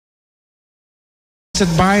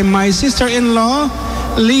requested by my sister-in-law,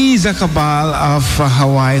 Liza Cabal of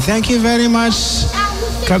Hawaii. Thank you very much,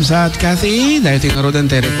 Kabsat Kathy. Dahil tingaro din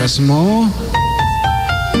tayo request mo.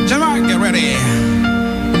 Jamak, get ready.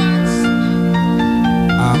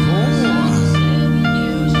 Ako.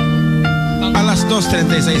 Alas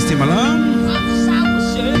 2:36 di malam.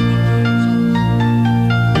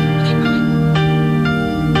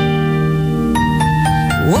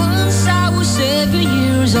 Once I was 7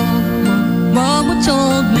 years old, my mama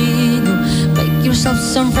told me, go make yourself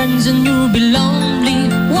some friends and you'll be lonely.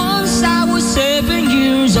 Once I was 7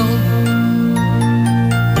 years old.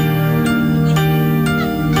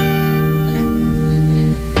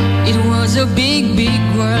 It was a big, big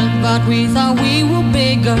world, but we thought we were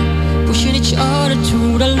bigger. Pushing each other to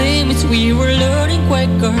the limits, we were learning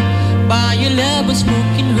quicker. By 11,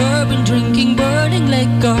 smoking herb and drinking burning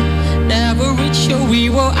liquor. Never reached sure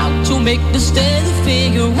we were out to make the steady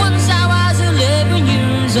figure. Once I was 11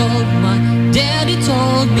 years old, my daddy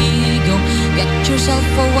told me, go get yourself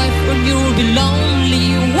a wife or you'll be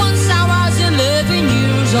lonely. Once I was 11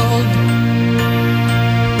 years old.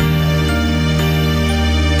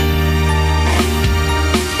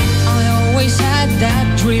 I always had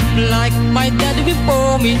that dream like my daddy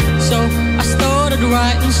before me. So I started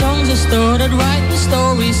writing songs, I started writing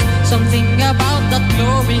stories. Something about that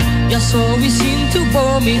glory just always seemed to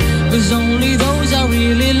bore me, 'cause only those I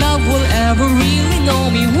really love will ever really know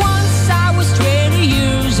me. Once I was 20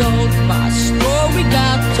 years old, my story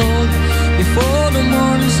got told. Before the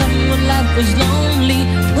morning sun when life was lonely.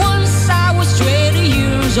 Once I was 20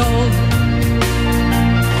 years old.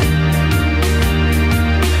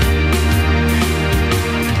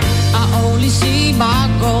 See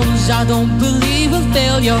my goals, I don't believe in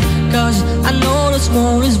failure, 'cause I know the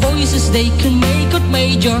smallest voices, they can make it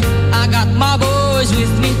major. I got my boys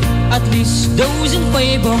with me, at least those in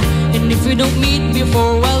favor. And if you don't meet me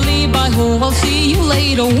before I leave, I hope I'll see you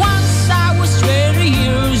later. Once I was 20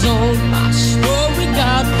 years old, my story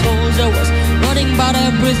got told. I was running about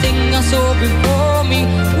everything I saw before me.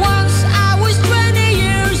 Once I was 20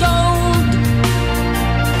 years old.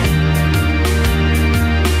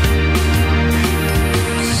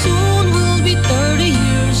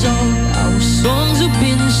 Our songs have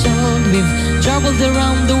been sold. We've traveled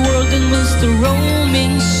around the world and we're still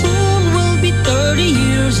roaming. Soon we'll be 30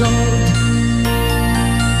 years old.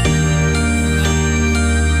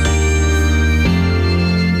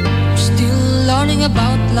 Still learning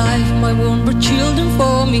about life. My own were children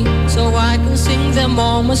for me, so I can sing them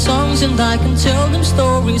all my songs and I can tell them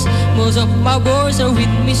stories. Most of my boys are with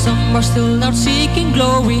me, some are still out seeking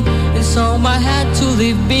glory, and some I had to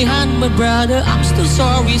leave behind. My brother, I'm still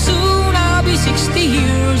sorry. Soon I'll be 60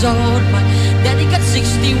 years old. My daddy got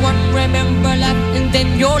 61. Remember life, and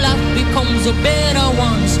then your life becomes a better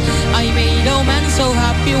ones. I made a man so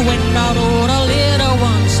happy when I wrote a little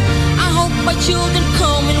ones. I hope my children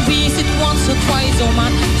come and visit once or twice. Oh man,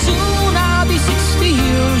 soon I'll be 60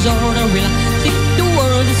 years old. I will think the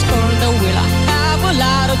world is cold. I will have a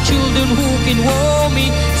lot of children who can warm me.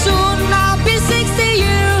 Soon I'll be 60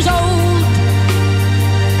 years old.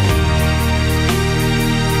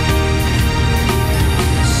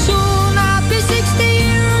 Soon I'll be 60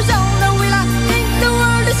 years old. I will think the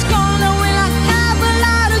world is cold. I will have a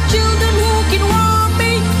lot of children who can warm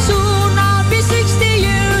me. Soon I'll be 60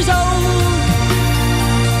 years old.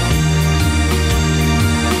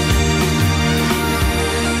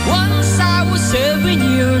 Once I was 7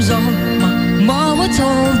 years old, my mama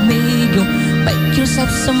told me, go make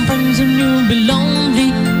yourself some friends and you'll be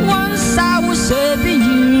lonely. Once I was 7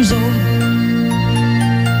 years old.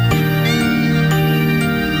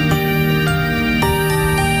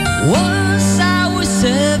 Once I was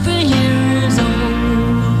 7 years old.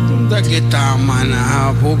 Kita man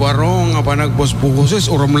po barong apa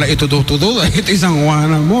nagbos-buses oram la ito tudo it isang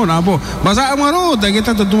wanang mo na po. Basa mo ro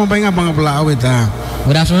kita tumabay nga mga palawit ha.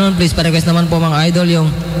 Good afternoon, please pa-request naman po mga idol yung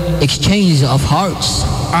Exchange of Hearts.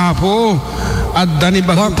 Po Adda ni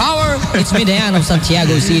Bag. More power, it's me Dayan of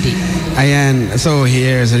Santiago City. Ayan, so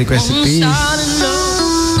here's a requested piece.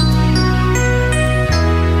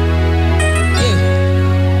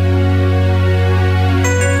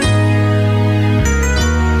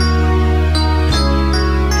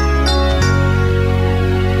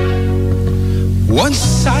 One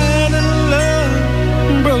side of love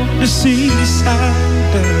broke the seaside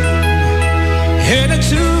bed, and I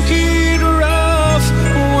took it rough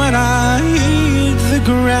when I hit the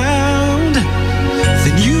ground.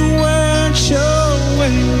 Then you weren't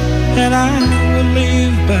showing, and I would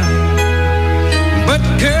leave by. But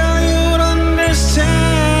girl, you'd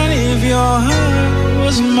understand if your heart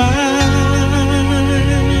was mine.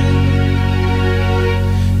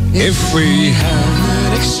 If we have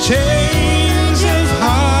an exchange of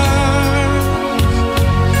hearts,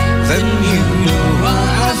 then you know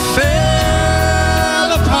I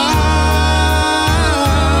fell apart.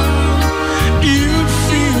 You'd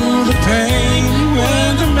feel the pain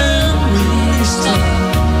when the memories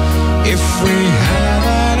start. If we have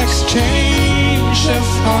an exchange of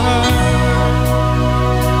hearts,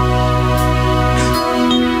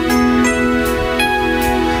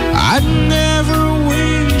 I'd never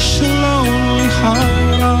wish a lonely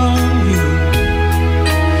heart on you.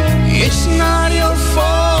 It's not your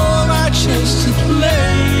fault, I chose to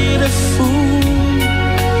play the fool.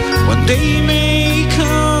 One day may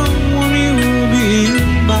come when you'll be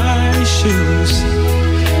in my shoes.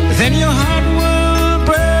 Then your heart will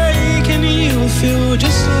break and you'll feel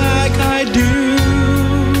just like I do.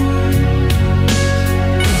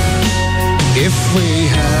 If we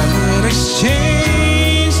have an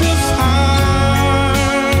exchange of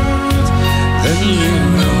hearts, then you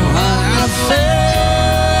know how I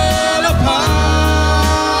fell apart.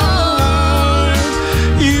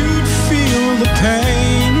 You'd feel the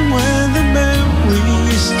pain when the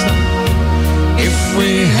memories start. If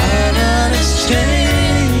we had an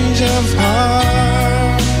exchange of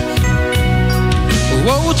hearts.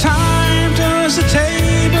 Oh, time turns the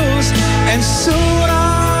tables, and soon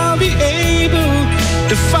I'll be able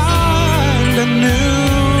to find a new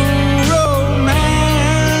romance.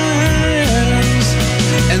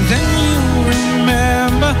 And then you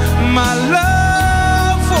remember my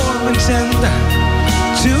love for me tender.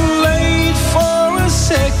 Too late for a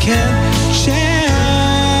second chance.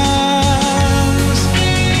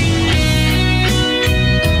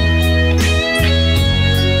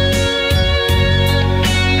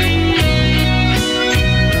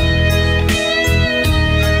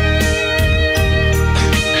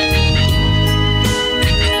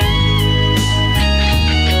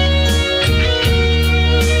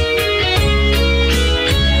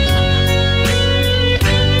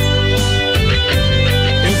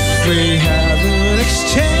 We have an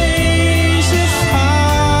exchange of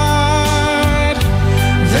heart,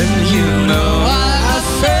 then you know I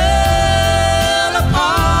fell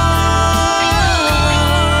apart.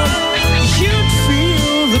 You'd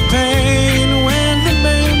feel the pain when the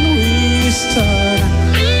memories start.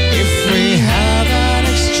 If we had an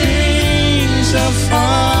exchange of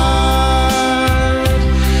heart,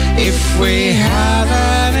 if we had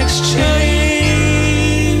an exchange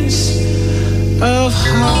of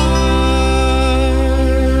heart.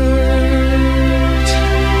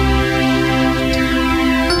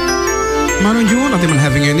 Manon yun, natin man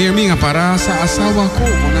having you near me nga para sa asawa ko.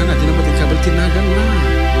 Muna natin na bating kabaltinagan na.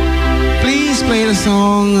 Please play the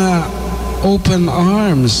song Open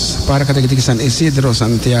Arms para katagiti San Isidro,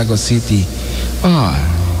 Santiago City.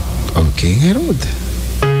 Okay, Herod.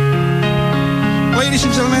 Ladies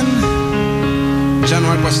and gentlemen,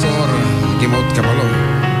 January Pastor, Timot Kapalo.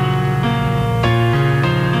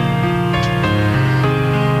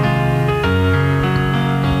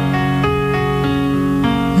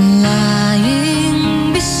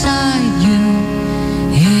 Lying beside you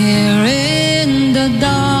here in the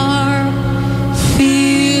dark,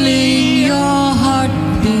 feeling your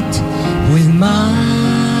heartbeat with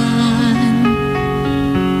mine.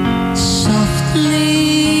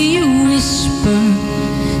 Softly you whisper,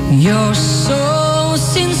 you're so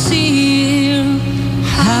sincere.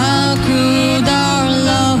 How could our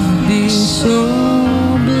love be so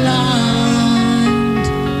blind?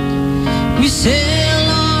 We sail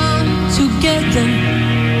on together,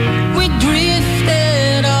 we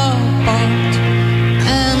drifted apart,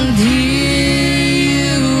 and here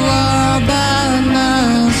you are by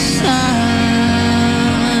my side.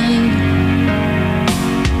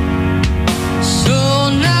 So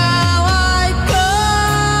now I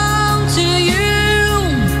come to you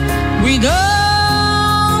with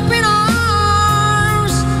open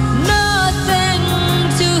arms, nothing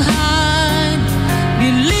to hide.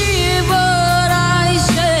 Believe what I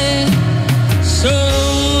say. So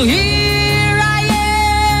here I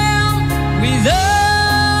am with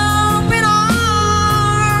open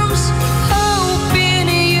arms, hoping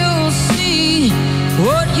you'll see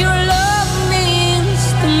what your love means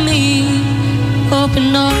to me.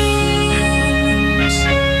 Open arms.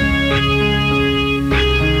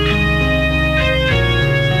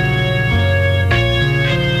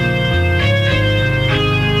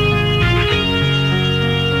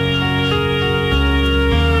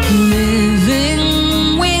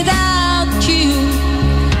 Living without you,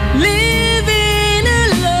 living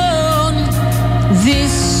alone,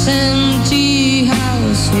 this empty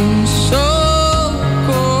house is so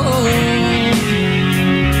cold.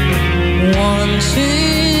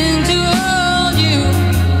 Wanting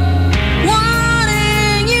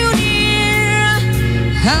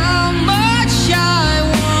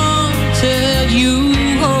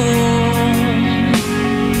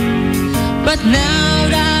But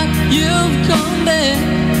now that you've come back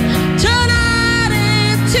tonight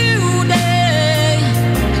and today,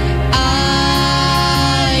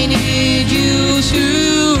 I need you to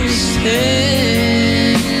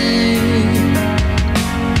stay.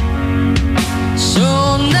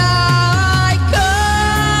 So now I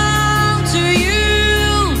come to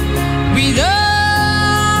you with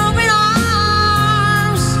open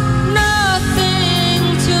arms,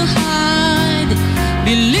 nothing to hide.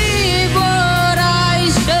 Believe what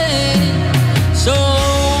I say. So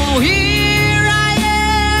here I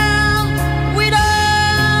am with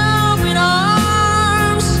open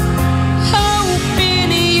arms, hoping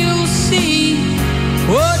you'll see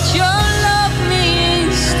what your love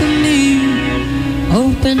means to me.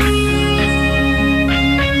 Open arms.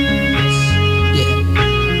 Yeah.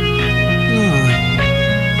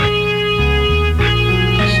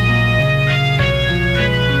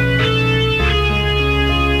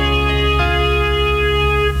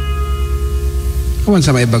 Awan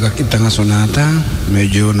sa may bagak kita nga sonata,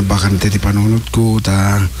 medyo nabakante ti panunod ko,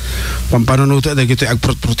 ta pampanunod ta dito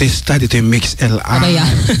agprotesta dito yung mix LA. Abaya.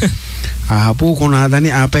 Po ko na ni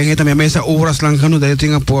apay nga may sa oras lang kano dito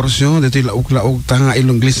nga porsyon dito laog-laog ta nga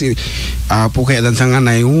ilonglis po kaya dan sa nga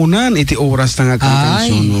nayunan iti oras ta nga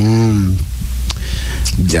kantansyon.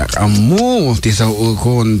 Jak amo ti sa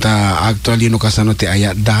ukon ta actually no kasano ti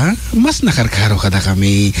ayat da mas nakarkaro kada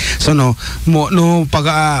kami so no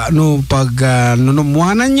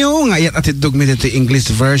muanan nyo nga ayat at dugmi ti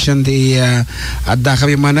English version ti Adda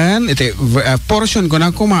kami manan iti portion ko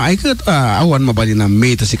na kumaay ket awan mabali na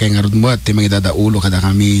may ta si kay ngarud mo ti mga dadaulo kada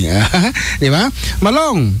kami di ba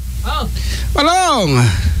malong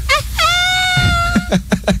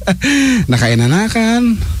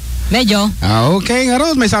nakainanakan. Medyo. Okay, nga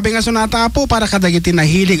Rod, may sabi nga sonata po para kadagiti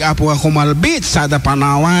nahilig apo nga kumalbit sa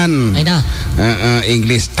Panawan. Ay na.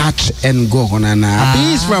 English touch and go ko na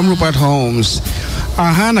Peace from Rupert Holmes.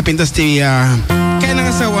 Napintas ti kaya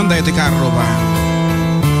nga sa wanda iti karo ba?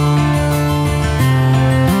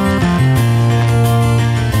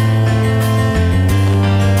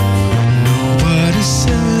 Nobody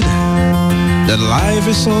said that life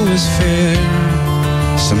is always fair.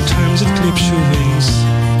 Sometimes it clips your wings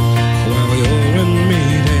while you're in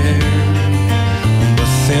midair.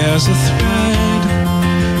 But there's a thread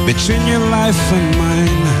between your life and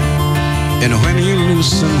mine, and when you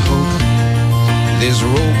loosen hope, this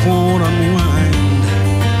rope won't unwind.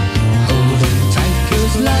 Hold on tight,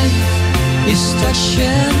 'cause life is touch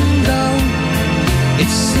and go.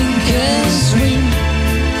 It's sink and swim,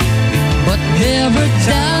 but never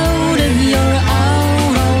doubt if you're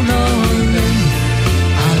out on a limb.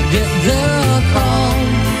 I'll get the call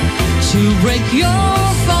to break your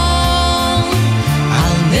fall.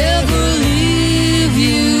 I'll never leave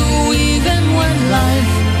you, even when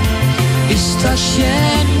life is touch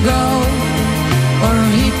and go or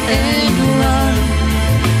hit and run.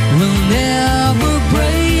 We'll never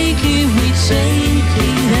break if we take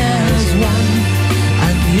it as one.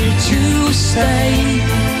 I'm here to stay.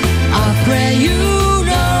 I pray you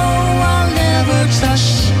know I'll never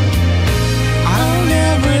touch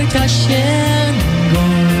and go.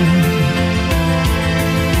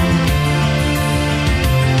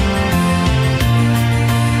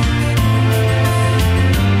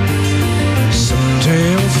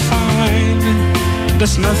 Someday you'll find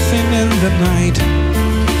there's nothing in the night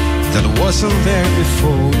that wasn't there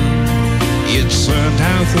before. You turned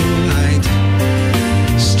out the light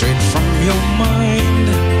straight from your mind.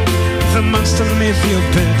 The monster made your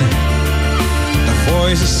bed, the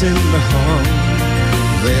voices in the hall,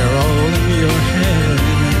 they're all in your head.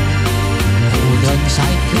 Hold on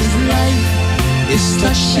tight, 'cause life is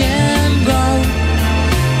touch and go.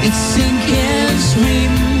 It's sink and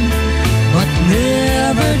swim, but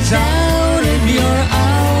never doubt if you're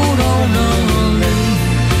out on a limb.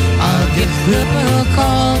 I'll give them a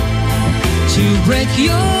call to break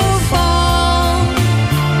your fall.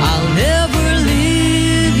 I'll never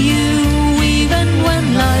leave you, even when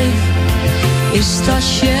life is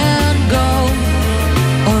touch and go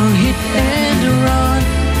or hit and run.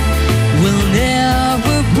 We'll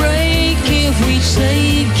never break if we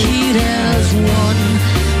take it as one.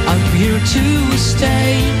 I'm here to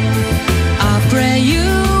stay. I pray you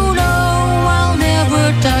know I'll never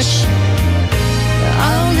touch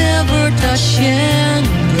and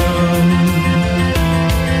go.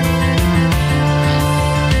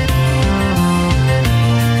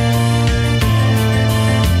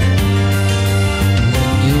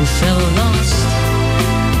 When you felt lost,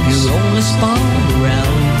 you only spun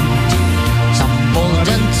around, tumbled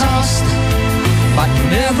and tossed, but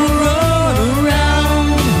never run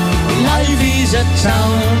around. Life is a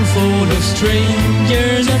town full known of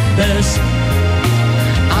strangers at best.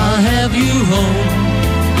 I'll have you home,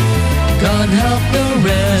 God help the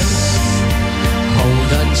rest. Hold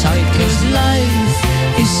on tight, 'cause life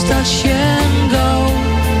is touch and go.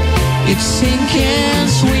 It's sink and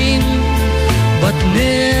swim, but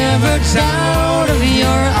never doubt if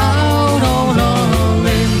you're out on a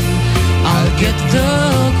limb. I'll get the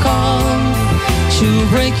call to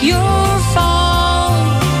break your fall.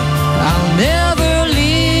 I'll never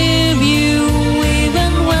leave you,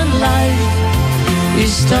 even when life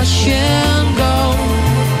is touch and go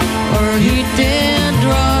or hit and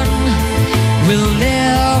run. We'll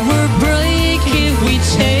never break if we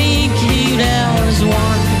take it as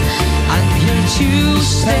one. I'm here to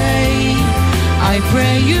stay. I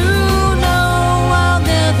pray you know I'll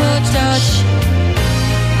never touch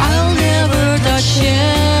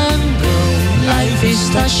and go. Life is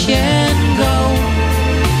touch and go.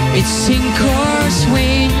 It's sink or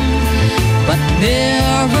swing, but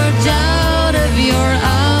never doubt if you're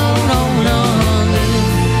out on a limb.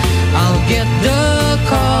 I'll get the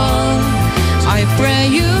call. I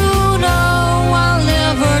pray you know I'll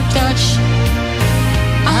never touch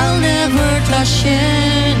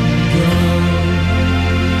and go.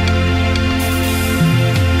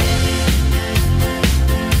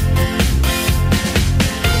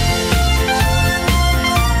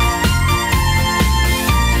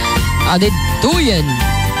 Adit tuyen.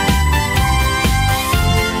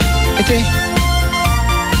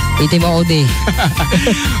 Iti mo odi.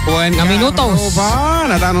 Wan nga minutos. Ba,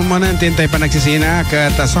 natanong mo na tintay pa nagsisina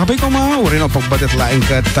kat sabi ko ma, uri no pagbatit laing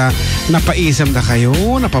kat napaisam na kayo,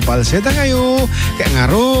 napabalse na kayo. Kaya nga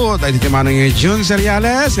ro, dahil dito manong yung June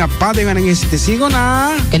Seriales, nga pati nga nang isitisigo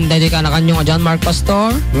na. Kanda di ka na kanyong John Mark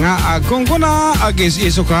Pastor. Nga agong ko na, agis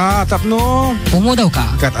iso ka, tapno. Pumudaw ka.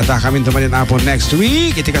 Kat ada kami tumanin apo next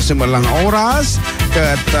week, iti kasimulang oras.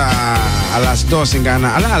 Kat alas 2 hingga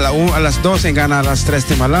na, alas 2 hingga na alas 3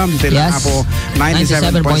 di malam. Yes. Apo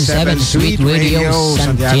 97.7 Sweet Radio,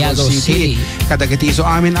 Santiago City. Kadagiti so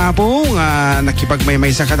amin apo nga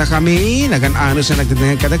nakipagmaymay sa kadakami, nagan-ano sa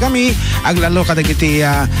nagdadang kadakami, aglalo kadagiti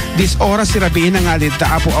this oras si Rabiin nga dito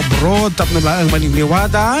apo abroad tapno lang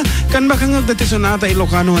maliliwada kan makangag dati sonata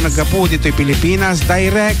Ilocano nga naggapo dito'y Pilipinas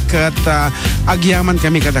direct kat agyaman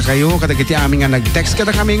kami kada kayo kadagiti amin nga nag-text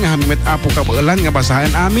kada kami nga hamit apo kabalan nga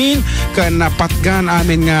basahan amin kan napatgan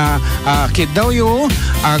amin nga kid daw yo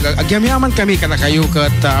agyamyaman kami kada kayo kat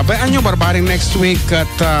bayan nyo barbaring next week kat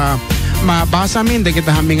mabasa min dahil kita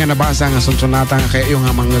hambing nga nabasa nga sunsunata nga kaya yung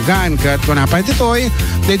nga manggagaan kat kung napay titoy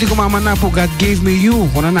dahil ko maman na po God gave me you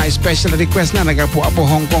kung na special request na nagapo apo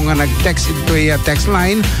Hong Kong nga nag-text ito'y text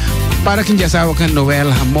line para kinja asawa kan Noel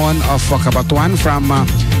Ramon of Kabatuan from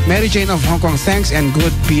Mary Jane of Hong Kong. Thanks and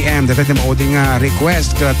good PM dahil mauding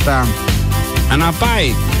request kat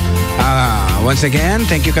anapay. Once again,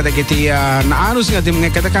 thank you kadagiti naanos nga di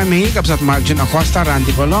mga kadakami kapsat Margin Acosta, Randy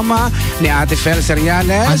Coloma, ni Ate Fel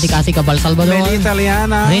Seriales, Auntie Cathy Cabal Salvador, Meli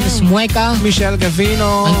Italiana, Rins Mueca, Michelle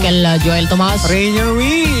Gavino, Uncle Joel Tomas, Rainier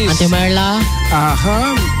Ruiz, Auntie Merla,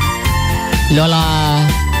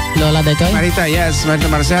 Lola Detoy, Marita, yes,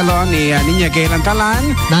 Marita Marcelo, ni Ninya Gaylan Talan,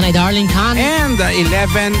 Nanay Darling Khan, and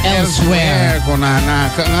 11 elsewhere. Kung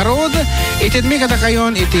na kangarod, itid mi kada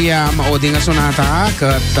kayon, iti maudi nga sonata,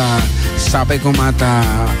 kat sabay ko mata,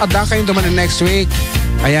 adda kayon duman next week.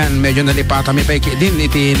 Ayan, medyo nalipata mi pa din,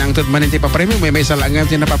 iti nang tudman iti pa-premium, may salangan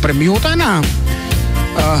iti napapremiuta na.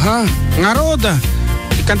 Ngarod,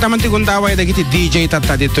 ikanta man ti gundaway, dagiti DJ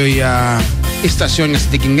tata dito'y istasyon nga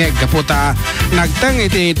sa Digingeg kaputa nagtang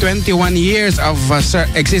iti 21 years of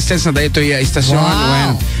existence na dito yung istasyon. Wow. When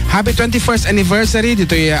happy 21st anniversary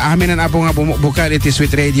dito yung amin na apo nga bukal iti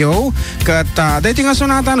Sweet Radio kat dito nga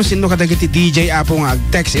sonata no sino kadag iti DJ apo nga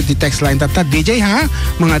text iti text line tata DJ ha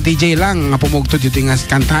mga DJ lang nga pumugto dito nga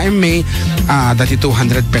kantaim may dati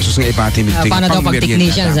 200 pesos nga ipati paano daw pag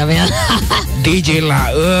technician sabi niya DJ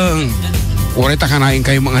laeng Ureta kanain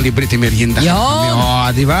kayo mga libre ti merienda.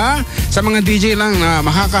 Di ba? Sa mga DJ lang na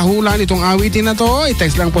makakahula nitong awitin na to,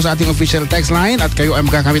 i-text lang po sa ating official text line at kayo ay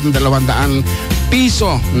makakamit ng 200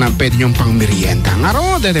 piso na pwede nyong pang merienda.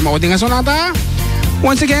 Ngaro, dede mauding nga sonata.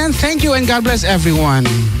 Once again, thank you and God bless everyone.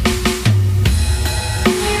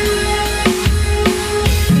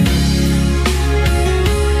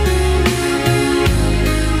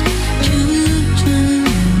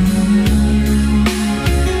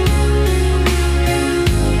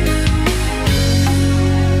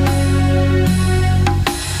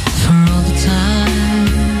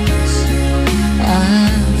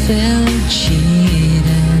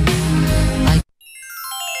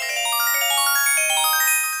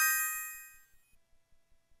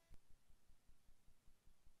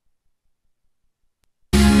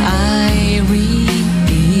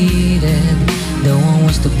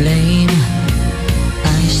 blame.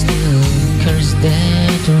 I still curse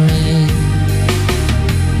that rain.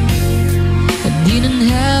 I didn't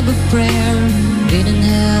have a prayer, didn't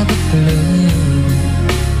have a clue.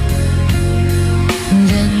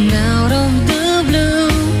 Then out of the blue,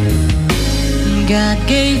 God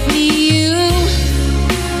gave me you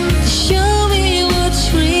to show me what's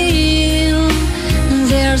real.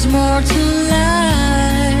 There's more to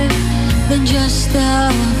life than just how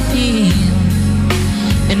I feel.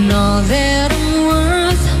 And all that I'm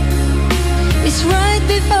worth is right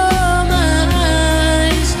before my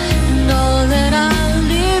eyes. And all that I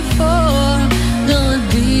live for, though I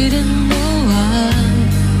didn't know why,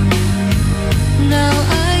 now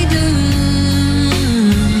I do.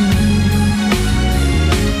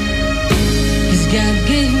 'Cause God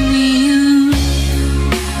gave me you.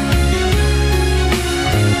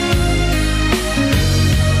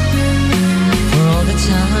 For all the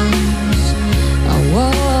times I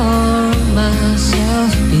wore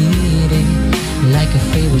myself beating like a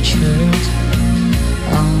favorite shirt,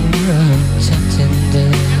 untucked and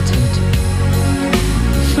dirted.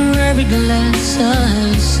 For every glance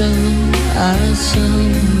I saw her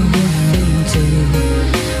fainted.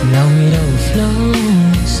 Now it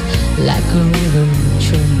overflows like a river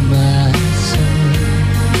through my soul.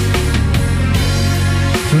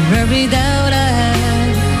 From every doubt I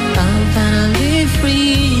had, I'm finally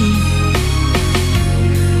free.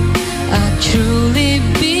 I truly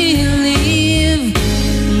believe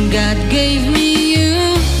God gave me you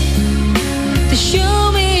to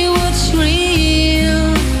show me what's real.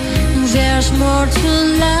 There's more to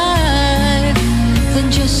life than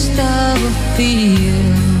just how I feel.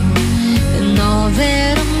 And all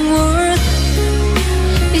that I'm worth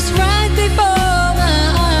is right before my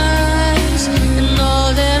eyes. And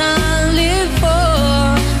all that I live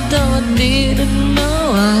for, though I didn't know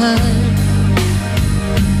why,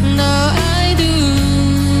 now I do.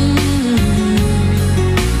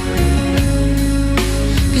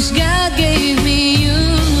 'Cause God gave me you.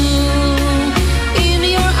 In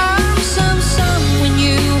your arms I'm someone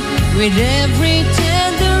new, with every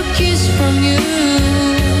tender kiss from you.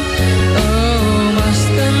 Oh, must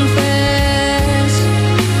confess,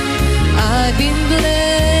 I've been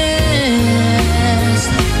blessed.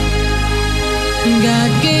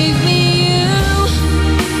 God gave me you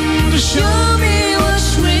to show me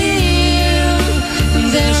what's real.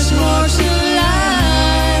 There's more to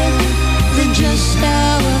life than just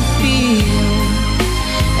how I feel.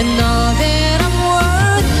 And all that I'm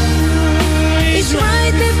worth is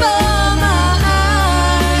right before my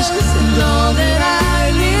eyes. And all that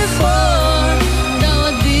I live for, though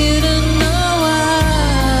I didn't know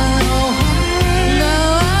why, now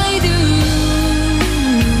I do.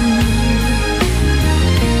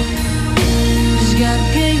 'Cause God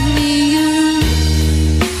gave me you.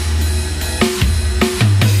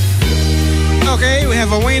 Okay, we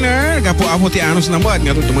have a winner. Gapo amo ti anos na buwan.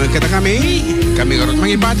 Nga itong mga kadakami. Kami garot.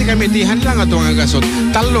 Mangibati kami dihan lang ito nga gasot.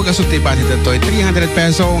 Tallo gasot ti bati ito. 300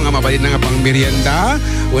 peso nga mabalit na nga pang merienda.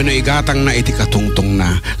 Wano igatang na iti katungtong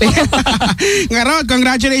na. Ngarot,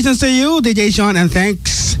 congratulations to you, DJ Sean, and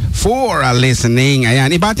thanks for listening. Ayan,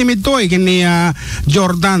 ibati mi ito kini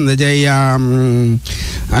Jordan. DJ,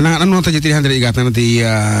 ano tayo 300 igatang na ti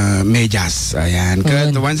medyas. Ayan.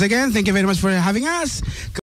 Good. Once again, thank you very much for having us.